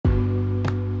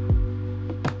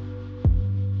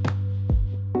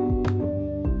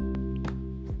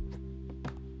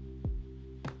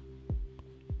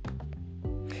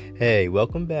Hey,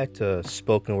 welcome back to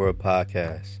Spoken Word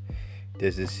Podcast.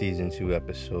 This is season 2,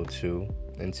 episode 2,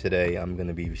 and today I'm going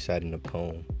to be reciting a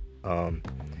poem. I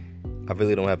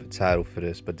really don't have a title for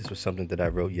this, but this was something that I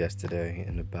wrote yesterday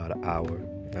in about an hour.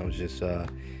 I was just want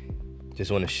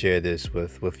to share this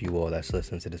with you all that's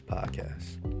listening to this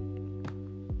podcast.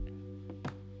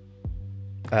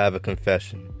 I have a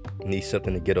confession. Need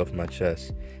something to get off my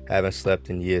chest. Haven't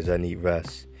slept in years, I need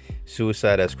rest.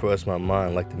 Suicide has crossed my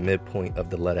mind like the midpoint of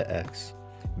the letter X.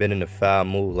 Been in a foul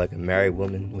mood like a married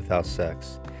woman without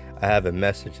sex. I have a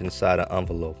message inside an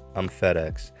envelope. I'm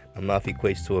FedEx. My mouth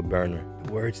equates to a burner.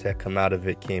 The words that come out of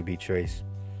it can't be traced.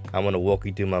 I want to walk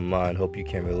you through my mind, hope you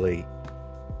can relate.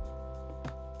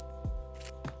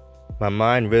 My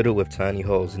mind riddled with tiny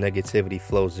holes, negativity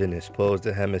flows in, exposed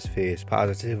to hemispheres.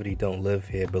 Positivity don't live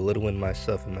here, belittling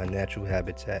myself in my natural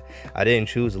habitat. I didn't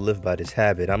choose to live by this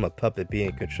habit. I'm a puppet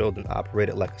being controlled and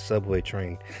operated like a subway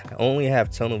train. I only have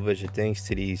tunnel vision thanks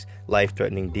to these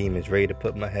life-threatening demons ready to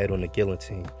put my head on the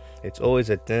guillotine. It's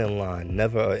always a thin line,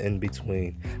 never an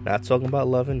in-between. Not talking about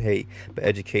love and hate, but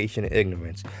education and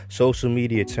ignorance. Social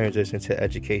media turns us into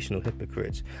educational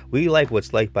hypocrites. We like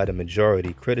what's liked by the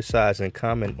majority, criticize and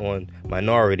comment on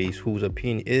minorities whose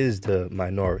opinion is the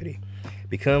minority.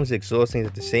 Becomes exhausting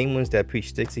that the same ones that preach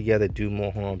stick together do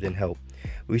more harm than help.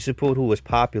 We support who is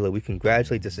popular, we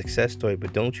congratulate the success story,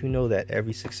 but don't you know that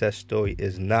every success story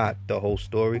is not the whole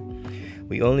story?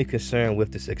 We only concern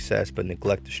with the success but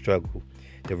neglect the struggle.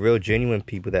 The real genuine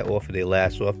people that offer their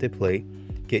last off their plate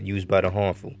get used by the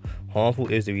harmful. Harmful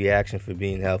is the reaction for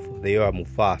being helpful. They are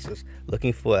Mufasas,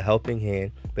 looking for a helping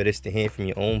hand, but it's the hand from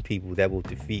your own people that will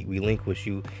relinquish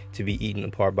you to be eaten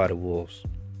apart by the wolves.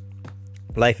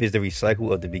 Life is the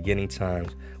recycle of the beginning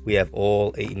times. We have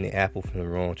all eaten the apple from the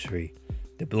wrong tree.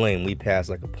 The blame we pass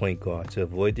like a point guard to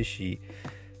avoid the sheet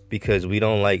because we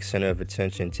don't like center of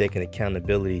attention. Taking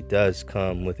accountability does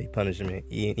come with a punishment.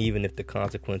 Even if the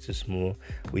consequence is small,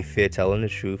 we fear telling the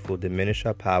truth will diminish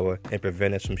our power and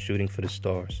prevent us from shooting for the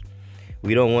stars.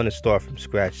 We don't want to start from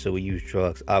scratch, so we use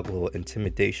drugs, alcohol,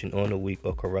 intimidation on the weak,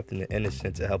 or corrupting the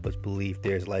innocent to help us believe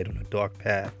there's light on a dark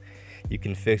path. You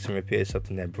can fix and repair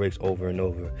something that breaks over and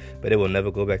over, but it will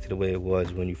never go back to the way it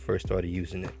was when you first started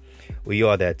using it. We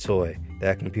are that toy,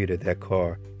 that computer, that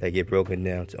car that get broken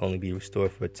down to only be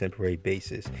restored for a temporary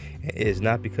basis. And it is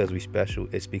not because we're special,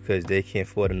 it's because they can't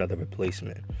afford another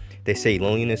replacement. They say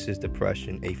loneliness is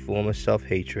depression, a form of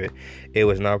self-hatred. It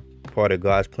was not part of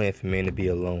God's plan for man to be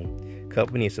alone.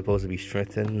 Company is supposed to be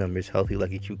strength in numbers, healthy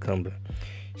like a cucumber.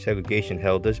 Segregation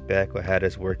held us back or had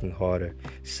us working harder.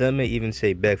 Some may even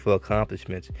say beg for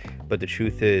accomplishments, but the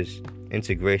truth is,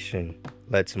 integration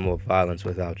led to more violence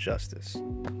without justice.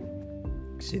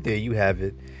 See, there you have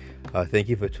it. Thank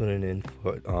you for tuning in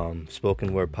for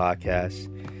Spoken Word Podcast.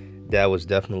 That was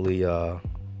definitely a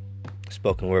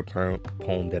spoken word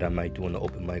poem that I might do on the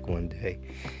open mic one day.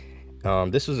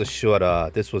 This was a short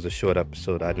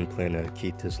episode. I didn't plan to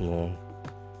keep this long.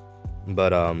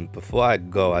 But before I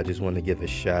go, I just want to give a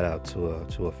shout out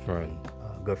to a friend,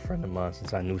 a good friend of mine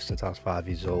since I was 5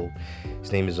 years old.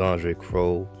 His name is Andre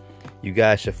Crow. You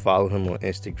guys should follow him on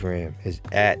Instagram. His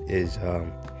 @ is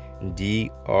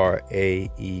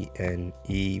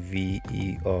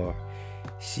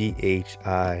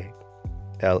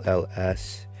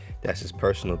DRAENEVERCHILLS. That's his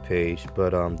personal page,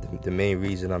 but the main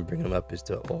reason I'm bringing him up is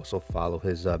to also follow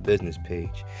his business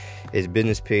page. His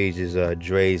business page is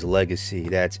Dre's Legacy.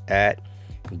 That's at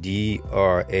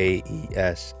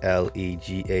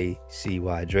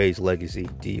DRAESLEGACY. Dre's Legacy.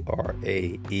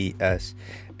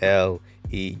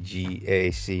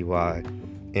 DRAESLEGACY.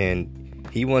 And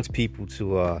he wants people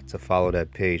to follow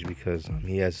that page because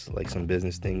he has like some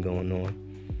business thing going on.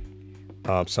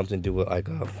 Something to do with like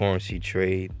a foreign seed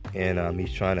trade, and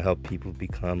he's trying to help people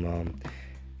become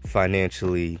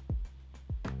financially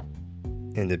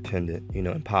independent,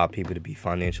 empower people to be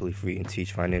financially free and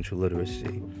teach financial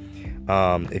literacy.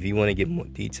 If you want to get more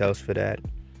details for that,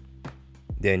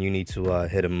 then you need to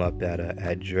hit him up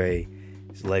at Dre's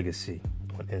Legacy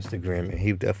on Instagram, and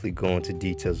he'll definitely go into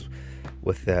details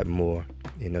with that more.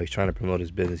 He's trying to promote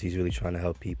his business. He's really trying to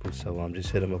help people, so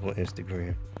just hit him up on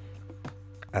Instagram.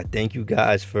 I thank you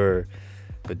guys for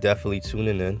definitely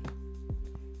tuning in.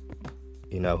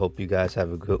 I hope you guys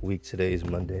have a good week. Today is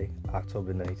Monday,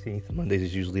 October 19th. Mondays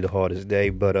is usually the hardest day,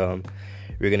 but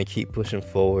we're going to keep pushing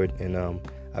forward, and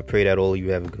I pray that all of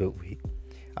you have a good week.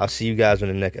 I'll see you guys on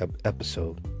the next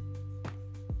episode.